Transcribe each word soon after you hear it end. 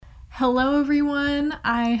Hello, everyone.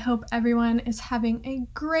 I hope everyone is having a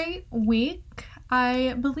great week.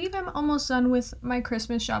 I believe I'm almost done with my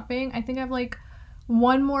Christmas shopping. I think I have like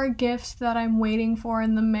one more gift that I'm waiting for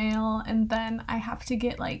in the mail, and then I have to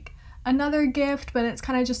get like another gift, but it's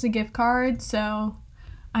kind of just a gift card. So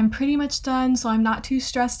I'm pretty much done, so I'm not too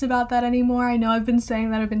stressed about that anymore. I know I've been saying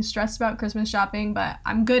that I've been stressed about Christmas shopping, but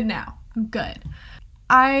I'm good now. I'm good.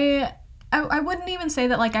 I wouldn't even say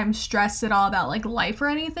that like I'm stressed at all about like life or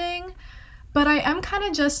anything, but I am kind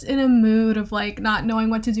of just in a mood of like not knowing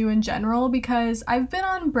what to do in general because I've been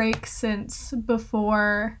on break since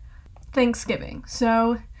before Thanksgiving.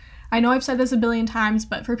 So I know I've said this a billion times,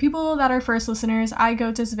 but for people that are first listeners, I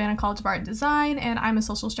go to Savannah College of Art and Design and I'm a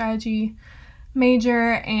social strategy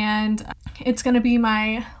major, and it's going to be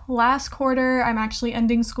my last quarter. I'm actually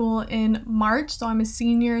ending school in March, so I'm a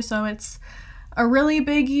senior, so it's a really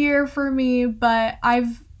big year for me, but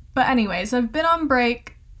anyways, I've been on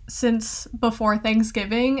break since before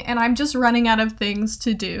Thanksgiving and I'm just running out of things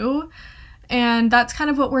to do. And that's kind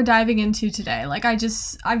of what we're diving into today. Like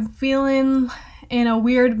I'm feeling in a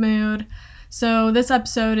weird mood. So this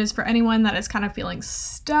episode is for anyone that is kind of feeling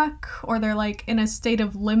stuck, or they're like in a state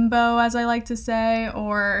of limbo, as I like to say,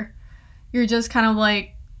 or you're just kind of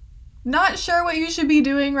like not sure what you should be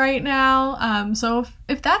doing right now. So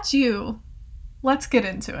if that's you, let's get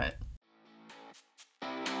into it.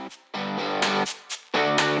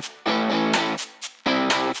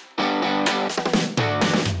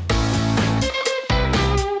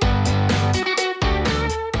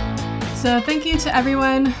 So thank you to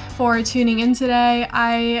everyone for tuning in today.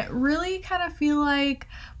 I really kind of feel like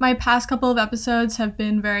my past couple of episodes have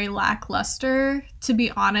been very lackluster. To be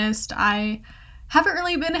honest, I haven't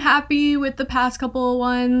really been happy with the past couple of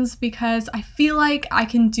ones because I feel like I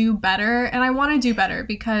can do better, and I want to do better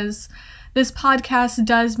because this podcast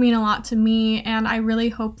does mean a lot to me, and I really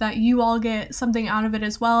hope that you all get something out of it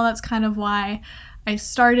as well. That's kind of why I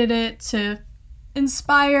started it, to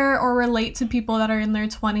inspire or relate to people that are in their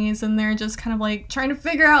 20s and they're just kind of like trying to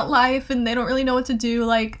figure out life and they don't really know what to do.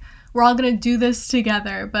 Like, we're all gonna do this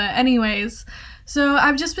together. But anyways, so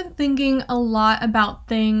I've just been thinking a lot about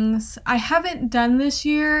things I haven't done this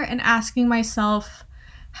year and asking myself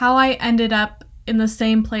how I ended up in the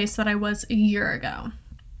same place that I was a year ago.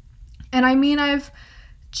 And I mean, I've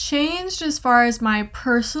changed as far as my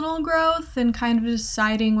personal growth and kind of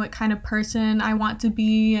deciding what kind of person I want to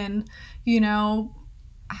be, and you know,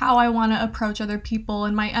 how I want to approach other people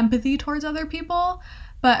and my empathy towards other people.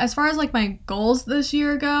 But as far as like my goals this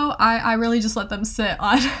year go, I really just let them sit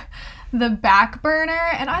on the back burner.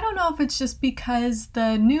 And I don't know if it's just because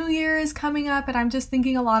the new year is coming up and I'm just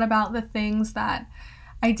thinking a lot about the things that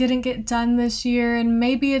I didn't get done this year. And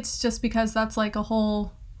maybe it's just because that's like a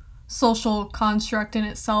whole social construct in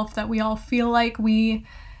itself, that we all feel like we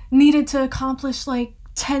needed to accomplish like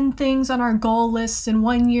 10 things on our goal list in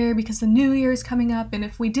 1 year because the new year is coming up, and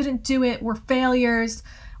if we didn't do it, we're failures,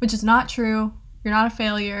 which is not true. You're not a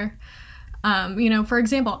failure. For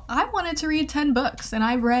example, I wanted to read 10 books and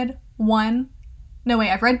I've read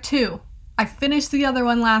I've read 2. I finished the other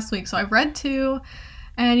one last week, so I've read 2,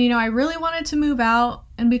 and I really wanted to move out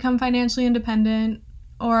and become financially independent,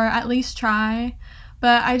 or at least try.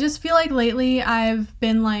 But I just feel like lately I've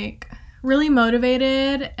been like really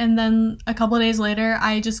motivated, and then a couple of days later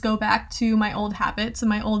I just go back to my old habits and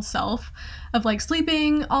my old self of like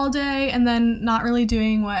sleeping all day and then not really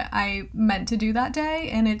doing what I meant to do that day.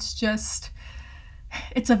 And it's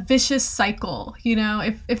a vicious cycle.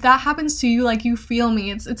 If that happens to you, like, you feel me,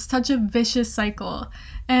 it's such a vicious cycle.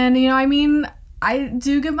 And I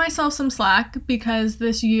do give myself some slack because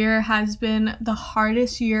this year has been the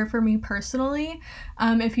hardest year for me personally.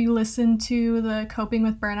 If you listen to the Coping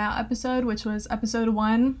with Burnout episode, which was episode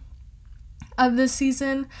 1 of this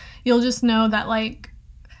season, you'll just know that like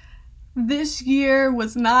this year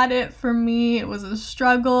was not it for me. It was a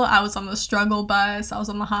struggle. I was on the struggle bus. I was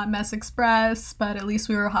on the hot mess express, but at least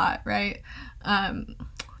we were hot, right? And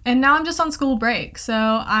now I'm just on school break. So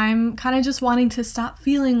I'm kind of just wanting to stop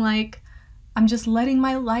feeling like I'm just letting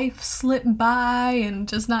my life slip by and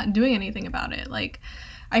just not doing anything about it. Like,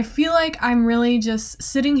 I feel like I'm really just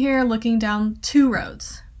sitting here looking down 2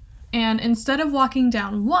 roads. And instead of walking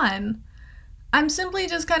down one, I'm simply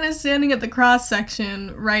just kind of standing at the cross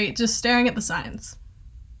section, right? Just staring at the signs.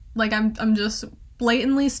 Like, I'm just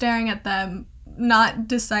blatantly staring at them, not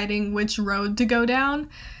deciding which road to go down.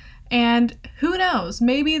 And who knows,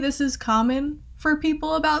 maybe this is common for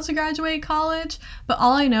people about to graduate college, but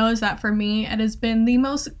all I know is that for me, it has been the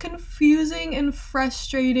most confusing and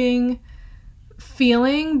frustrating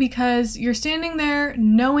feeling because you're standing there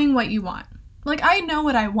knowing what you want. Like, I know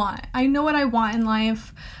what I want. I know what I want in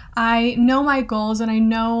life. I know my goals and I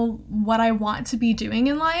know what I want to be doing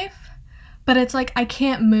in life, but it's like I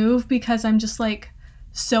can't move because I'm just like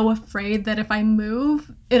so afraid that if I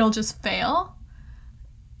move, it'll just fail.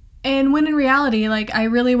 And when in reality, like I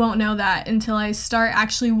really won't know that until I start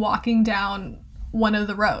actually walking down one of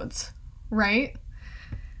the roads, right?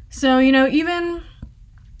 So, even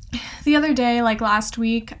the other day, like last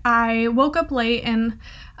week, I woke up late and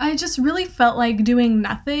I just really felt like doing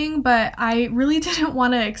nothing, but I really didn't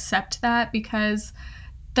want to accept that because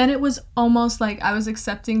then it was almost like I was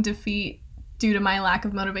accepting defeat due to my lack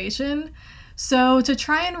of motivation. So to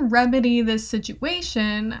try and remedy this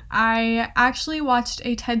situation, I actually watched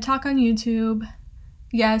a TED Talk on YouTube.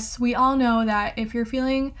 Yes, we all know that if you're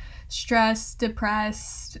feeling stressed,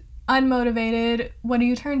 depressed, unmotivated, what do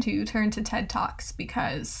you turn to? You turn to TED Talks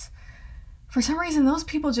because for some reason those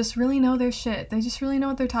people just really know their shit. They just really know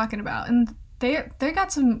what they're talking about. And they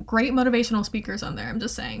got some great motivational speakers on there, I'm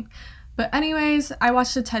just saying. But anyways, I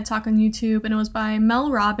watched a TED Talk on YouTube and it was by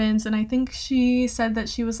Mel Robbins, and I think she said that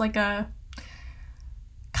she was like a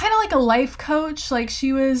kind of like a life coach. Like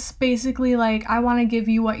she was basically like, I want to give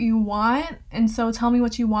you what you want, and so tell me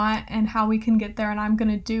what you want and how we can get there, and I'm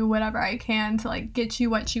gonna do whatever I can to like get you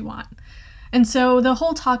what you want. And so the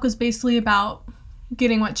whole talk was basically about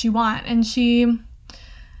getting what you want, and she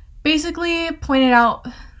basically pointed out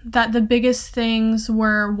that the biggest things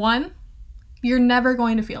were, one, you're never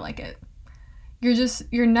going to feel like it.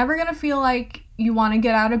 You're never going to feel like you want to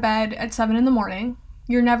get out of bed at 7 a.m.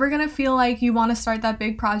 You're never going to feel like you want to start that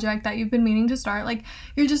big project that you've been meaning to start. Like,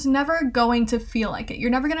 you're just never going to feel like it. You're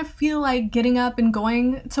never going to feel like getting up and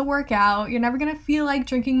going to work out. You're never going to feel like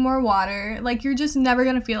drinking more water. Like, you're just never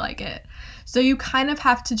going to feel like it. So you kind of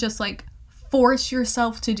have to just like force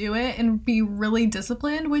yourself to do it and be really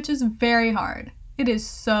disciplined, which is very hard. It is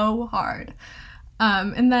so hard.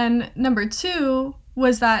 And then number 2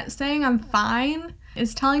 was that saying I'm fine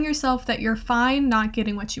is telling yourself that you're fine not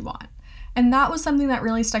getting what you want. And that was something that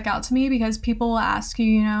really stuck out to me because people will ask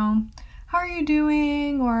you, how are you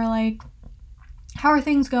doing? Or like, how are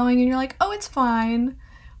things going? And you're like, oh, it's fine.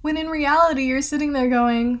 When in reality, you're sitting there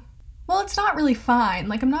going, well, it's not really fine.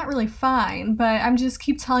 Like, I'm not really fine, but I'm just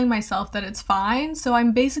keep telling myself that it's fine. So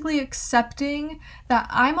I'm basically accepting that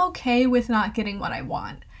I'm okay with not getting what I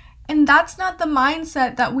want. And that's not the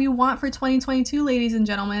mindset that we want for 2022, ladies and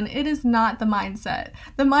gentlemen. It is not the mindset.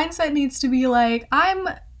 The mindset needs to be like, I'm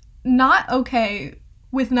not okay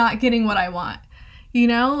with not getting what I want.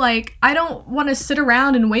 Like, I don't want to sit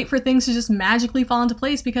around and wait for things to just magically fall into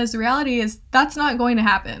place, because the reality is that's not going to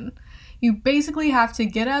happen. You basically have to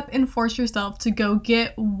get up and force yourself to go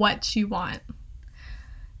get what you want.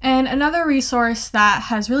 And another resource that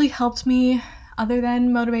has really helped me, other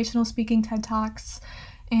than motivational speaking, TED Talks,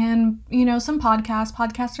 and, some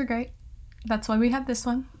podcasts are great. That's why we have this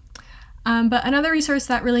one. But another resource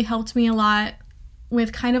that really helped me a lot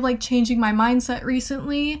with kind of like changing my mindset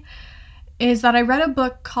recently is that I read a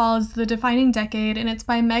book called The Defining Decade, and it's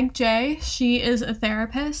by Meg Jay. She is a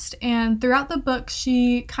therapist, and throughout the book,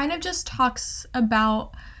 she kind of just talks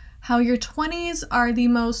about how your 20s are the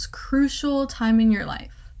most crucial time in your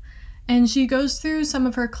life. And she goes through some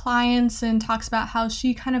of her clients and talks about how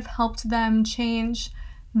she kind of helped them change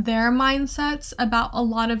their mindsets about a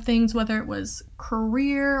lot of things, whether it was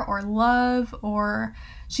career or love, or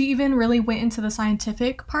she even really went into the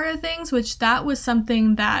scientific part of things, which that was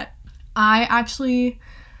something that I actually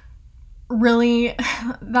really,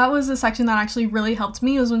 that was a section that actually really helped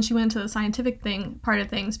me, was when she went into the scientific part of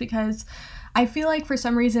things, because I feel like for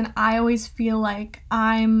some reason I always feel like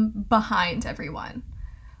I'm behind everyone,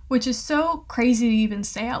 which is so crazy to even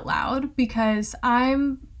say out loud, because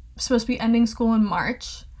I'm supposed to be ending school in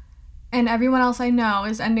March, and everyone else I know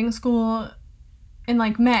is ending school in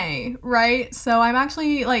like May, right? So I'm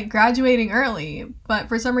actually like graduating early, but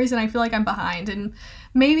for some reason I feel like I'm behind. And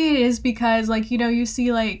maybe it is because like, you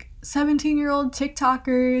see like 17-year-old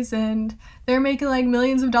TikTokers and they're making like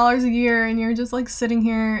millions of dollars a year, and you're just like sitting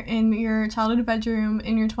here in your childhood bedroom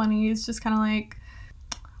in your 20s just kind of like,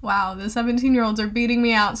 wow, the 17-year-olds are beating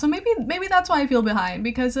me out. So maybe that's why I feel behind,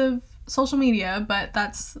 because of social media, but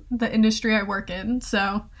that's the industry I work in.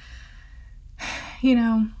 So,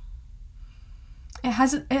 it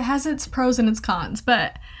has its pros and its cons.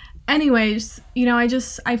 But anyways,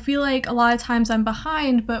 I feel like a lot of times I'm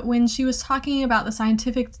behind. But when she was talking about the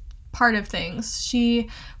scientific part of things, she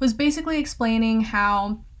was basically explaining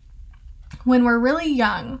how when we're really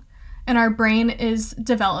young and our brain is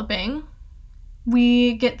developing,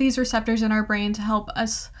 we get these receptors in our brain to help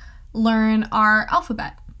us learn our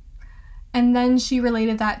alphabet. And then she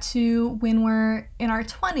related that to when we're in our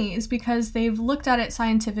 20s, because they've looked at it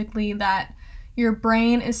scientifically that your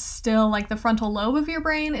brain is still, like, the frontal lobe of your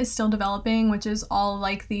brain is still developing, which is all,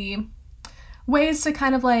 like, the ways to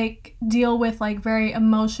kind of, like, deal with, like, very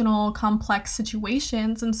emotional, complex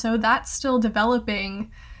situations. And so that's still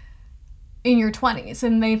developing in your 20s.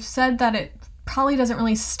 And they've said that it probably doesn't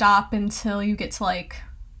really stop until you get to, like,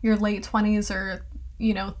 your late 20s or,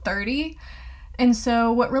 30. And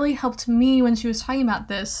so what really helped me when she was talking about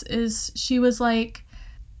this is she was like,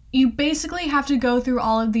 you basically have to go through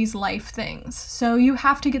all of these life things. So you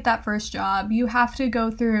have to get that first job. You have to go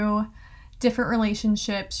through different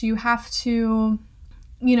relationships. You have to,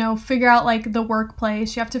 figure out, like, the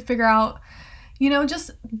workplace. You have to figure out, just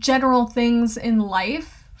general things in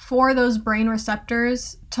life for those brain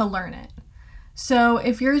receptors to learn it. So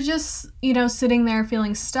if you're just, sitting there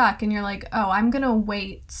feeling stuck and you're like, oh, I'm going to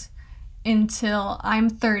wait until I'm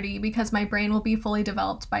 30 because my brain will be fully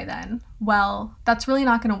developed by then. Well, that's really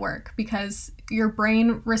not going to work because your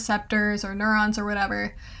brain receptors or neurons or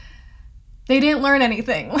whatever, they didn't learn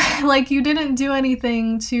anything. Like, you didn't do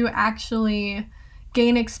anything to actually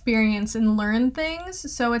gain experience and learn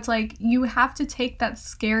things. So it's like you have to take that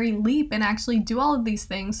scary leap and actually do all of these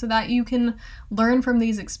things so that you can learn from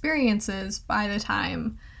these experiences by the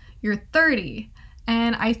time you're 30.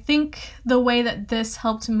 And I think the way that this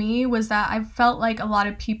helped me was that I felt like a lot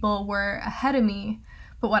of people were ahead of me.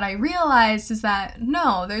 But what I realized is that,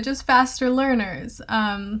 no, they're just faster learners.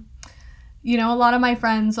 A lot of my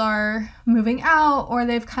friends are moving out, or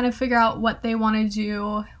they've kind of figured out what they want to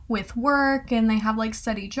do with work, and they have, like,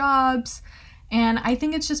 steady jobs. And I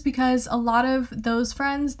think it's just because a lot of those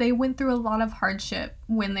friends, they went through a lot of hardship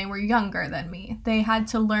when they were younger than me. They had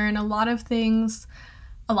to learn a lot of things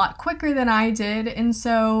a lot quicker than I did, and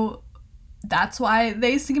so that's why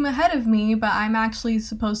they seem ahead of me, but I'm actually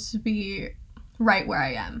supposed to be right where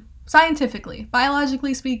I am. Scientifically,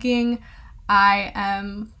 biologically speaking, I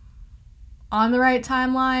am on the right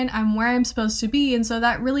timeline. I'm where I'm supposed to be. And so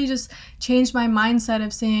that really just changed my mindset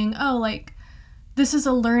of saying, oh, like, this is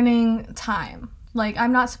a learning time. Like,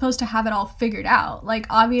 I'm not supposed to have it all figured out. Like,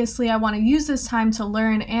 obviously I want to use this time to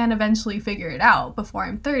learn and eventually figure it out before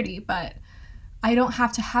I'm 30, but I don't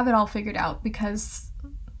have to have it all figured out because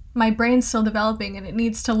my brain's still developing and it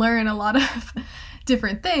needs to learn a lot of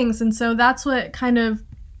different things. And so that's what kind of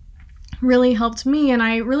really helped me. And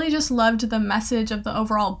I really just loved the message of the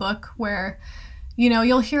overall book where,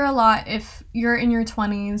 you'll hear a lot if you're in your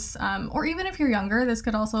 20s, or even if you're younger, this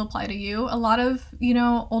could also apply to you. A lot of,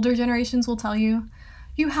 older generations will tell you,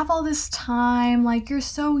 you have all this time, like, you're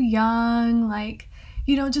so young, like,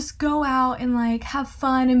 just go out and, like, have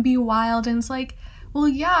fun and be wild. And it's like, well,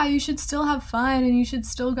 yeah, you should still have fun and you should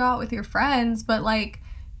still go out with your friends, but, like,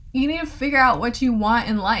 you need to figure out what you want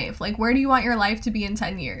in life. Like, where do you want your life to be in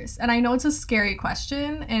 10 years? And I know it's a scary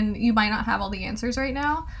question and you might not have all the answers right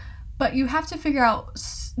now, but you have to figure out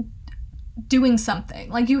doing something.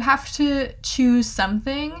 Like, you have to choose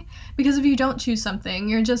something, because if you don't choose something,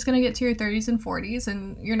 you're just going to get to your 30s and 40s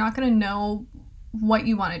and you're not going to know what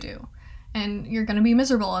you want to do. And you're going to be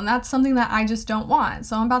miserable. And that's something that I just don't want.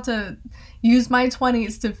 So I'm about to use my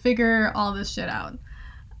 20s to figure all this shit out.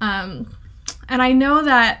 And I know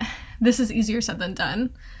that this is easier said than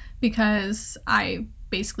done because I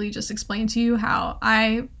basically just explained to you how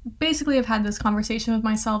I basically have had this conversation with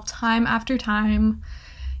myself time after time,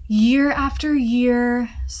 year after year.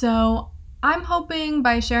 So I'm hoping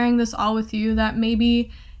by sharing this all with you that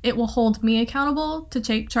maybe it will hold me accountable to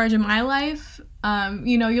take charge of my life.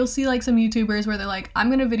 You'll see, like, some YouTubers where they're like, I'm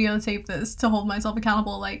going to videotape this to hold myself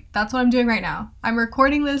accountable. Like, that's what I'm doing right now. I'm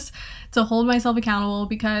recording this to hold myself accountable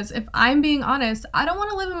because if I'm being honest, I don't want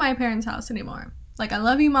to live in my parents' house anymore. Like, I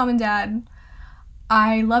love you, Mom and Dad.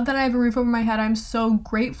 I love that I have a roof over my head. I'm so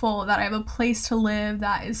grateful that I have a place to live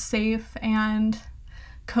that is safe and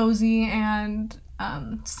cozy and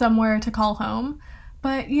somewhere to call home.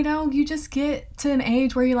 But, you just get to an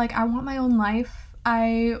age where you're like, I want my own life.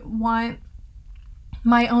 I want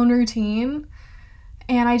my own routine,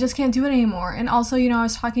 and I just can't do it anymore. And also, I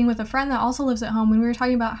was talking with a friend that also lives at home, and we were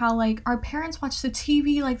talking about how, like, our parents watch the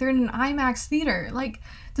TV like they're in an IMAX theater. Like,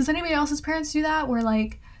 does anybody else's parents do that? Where,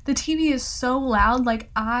 like, the TV is so loud, like,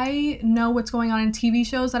 I know what's going on in TV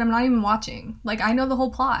shows that I'm not even watching. Like, I know the whole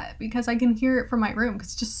plot because I can hear it from my room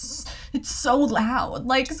because it's so loud.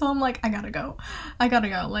 Like, so I'm like, I gotta go.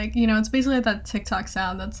 Like, it's basically like that TikTok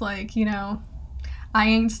sound that's like, I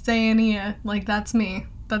ain't staying here. Like, that's me.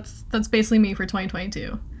 That's basically me for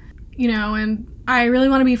 2022. And I really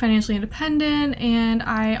want to be financially independent, and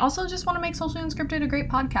I also just want to make Socially Unscripted a great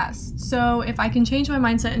podcast. So if I can change my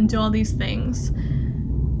mindset and do all these things,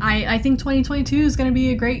 I think 2022 is going to be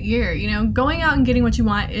a great year. Going out and getting what you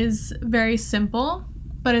want is very simple,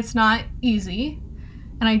 but it's not easy.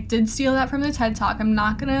 And I did steal that from the TED Talk. I'm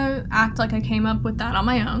not gonna act like I came up with that on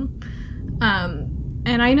my own.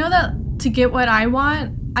 And I know that to get what I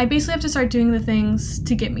want, I basically have to start doing the things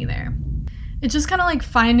to get me there. It's just kind of like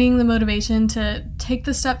finding the motivation to take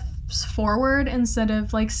the steps forward instead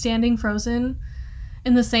of like standing frozen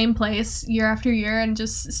in the same place year after year and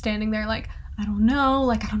just standing there like, I don't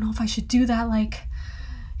know if I should do that. Like,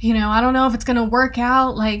 I don't know if it's gonna work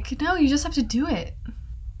out. Like, no, you just have to do it.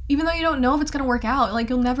 Even though you don't know if it's gonna work out, like,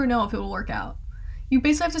 you'll never know if it will work out. You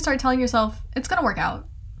basically have to start telling yourself, it's gonna work out.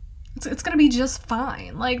 It's gonna be just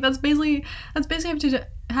fine. Like, that's basically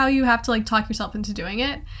how you have to, like, talk yourself into doing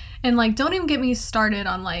it. And, like, don't even get me started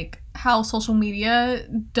on, like, how social media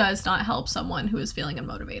does not help someone who is feeling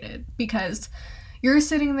unmotivated. Because you're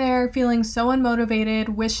sitting there feeling so unmotivated,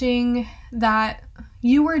 wishing that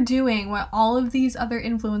you were doing what all of these other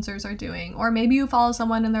influencers are doing. Or maybe you follow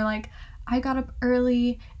someone and they're like, I got up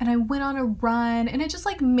early and I went on a run, and it just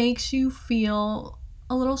like makes you feel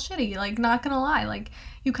a little shitty. Like, not gonna lie, like,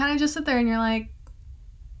 you kind of just sit there and you're like,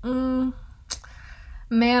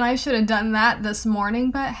 man, I should have done that this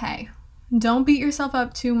morning. But hey, don't beat yourself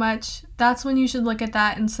up too much. That's when you should look at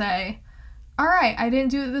that and say, all right, I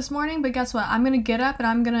didn't do it this morning, but guess what? I'm gonna get up and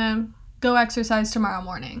I'm gonna go exercise tomorrow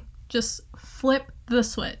morning. Just flip the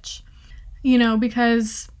switch,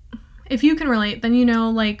 because if you can relate,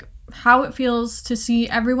 then like how it feels to see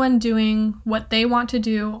everyone doing what they want to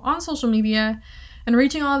do on social media and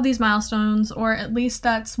reaching all of these milestones, or at least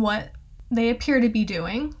that's what they appear to be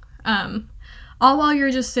doing, all while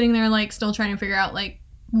you're just sitting there like still trying to figure out like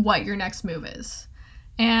what your next move is.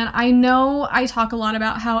 And I know I talk a lot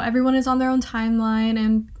about how everyone is on their own timeline,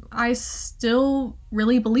 and I still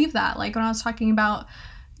really believe that. Like when I was talking about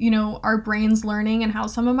our brains learning and how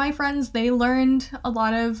some of my friends, they learned a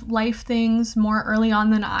lot of life things more early on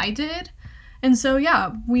than I did. And so, yeah,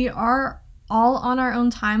 we are all on our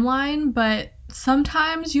own timeline, but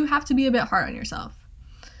sometimes you have to be a bit hard on yourself.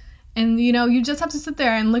 And, you just have to sit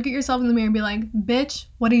there and look at yourself in the mirror and be like, bitch,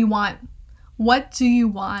 what do you want? What do you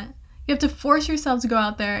want? You have to force yourself to go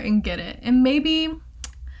out there and get it. And maybe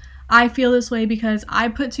I feel this way because I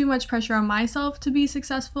put too much pressure on myself to be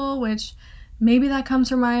successful, which maybe that comes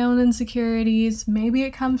from my own insecurities. Maybe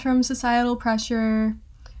it comes from societal pressure.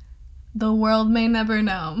 The world may never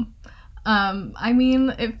know.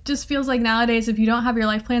 It just feels like nowadays, if you don't have your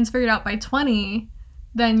life plans figured out by 20,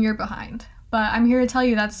 then you're behind. But I'm here to tell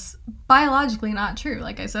you that's biologically not true,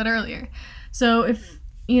 like I said earlier. So if,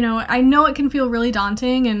 I know it can feel really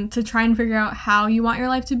daunting and to try and figure out how you want your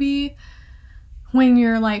life to be when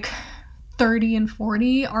you're like 30 and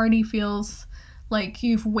 40 already feels like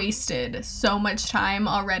you've wasted so much time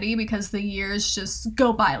already because the years just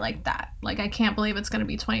go by like that. Like, I can't believe it's going to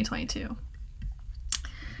be 2022.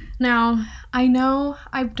 Now, I know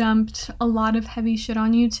I've dumped a lot of heavy shit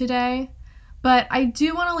on you today, but I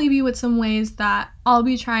do want to leave you with some ways that I'll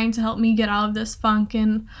be trying to help me get out of this funk,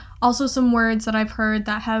 and also some words that I've heard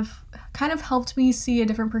that have kind of helped me see a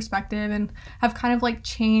different perspective and have kind of like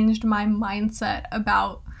changed my mindset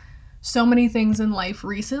about so many things in life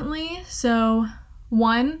recently. So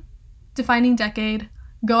 1, Defining Decade.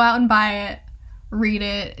 Go out and buy it. Read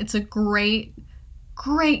it. It's a great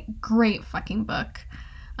fucking book.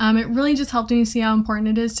 It really just helped me see how important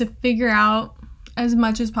it is to figure out as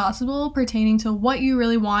much as possible pertaining to what you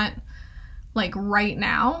really want, like right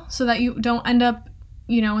now, so that you don't end up,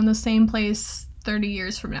 in the same place 30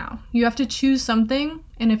 years from now. You have to choose something,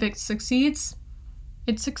 and if it succeeds,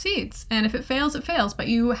 it succeeds. And if it fails, it fails. But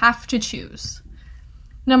you have to choose.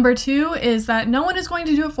 Number 2 is that no one is going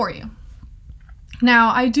to do it for you.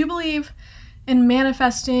 Now, I do believe in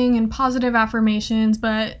manifesting and positive affirmations,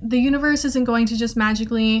 but the universe isn't going to just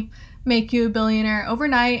magically make you a billionaire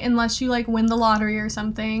overnight unless you like win the lottery or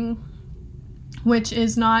something, which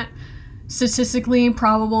is not statistically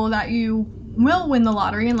probable that you will win the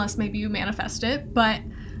lottery unless maybe you manifest it. But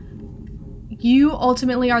you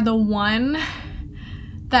ultimately are the one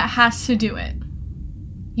that has to do it.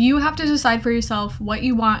 You have to decide for yourself what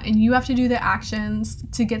you want, and you have to do the actions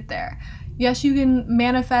to get there. Yes, you can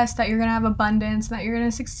manifest that you're going to have abundance and that you're going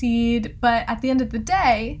to succeed, but at the end of the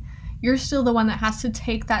day, you're still the one that has to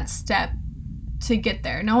take that step to get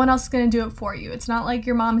there. No one else is going to do it for you. It's not like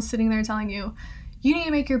your mom is sitting there telling you, you need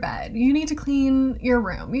to make your bed, you need to clean your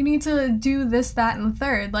room, you need to do this, that, and the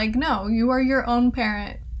third. Like, no, you are your own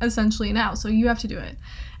parent essentially now, so you have to do it.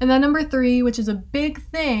 And then number 3, which is a big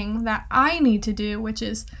thing that I need to do, which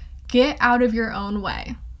is get out of your own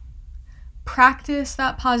way. Practice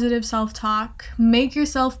that positive self-talk. Make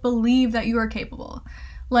yourself believe that you are capable.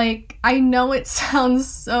 Like, I know it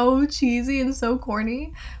sounds so cheesy and so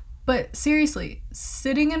corny, But seriously,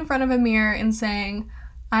 sitting in front of a mirror and saying,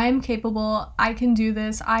 I am capable, I can do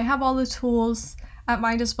this, I have all the tools at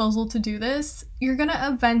my disposal to do this, you're gonna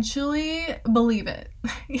eventually believe it.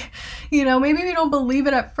 Maybe you don't believe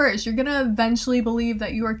it at first. You're gonna eventually believe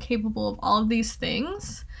that you are capable of all of these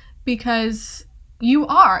things because you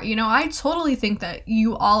are. I totally think that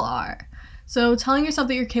you all are. So telling yourself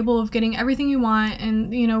that you're capable of getting everything you want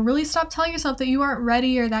and, really stop telling yourself that you aren't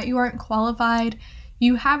ready or that you aren't qualified.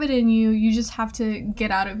 You have it in you. You just have to get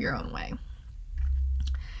out of your own way.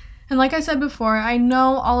 And like I said before, I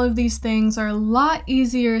know all of these things are a lot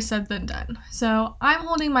easier said than done. So I'm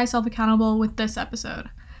holding myself accountable with this episode.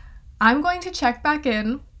 I'm going to check back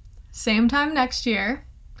in, same time next year.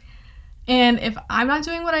 And if I'm not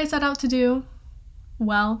doing what I set out to do,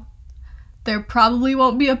 well, there probably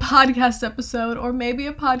won't be a podcast episode or maybe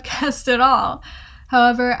a podcast at all.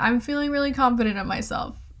 However, I'm feeling really confident in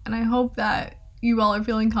myself, and I hope that you all are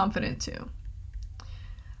feeling confident too.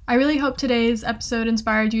 I really hope today's episode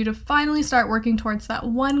inspired you to finally start working towards that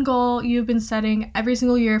one goal you've been setting every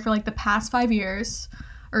single year for the past 5 years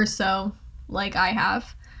or so, like I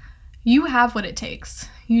have. You have what it takes.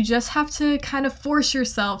 You just have to kind of force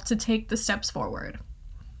yourself to take the steps forward.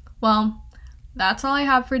 Well, that's all I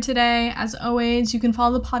have for today. As always, you can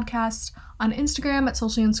follow the podcast on Instagram at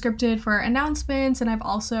Socially Unscripted for announcements, and I've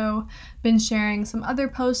also been sharing some other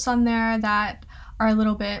posts on there that are a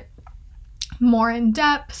little bit more in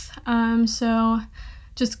depth. So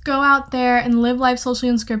just go out there and live life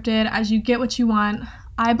socially unscripted as you get what you want.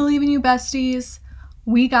 I believe in you, besties.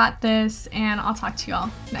 We got this, and I'll talk to you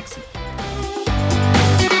all next week.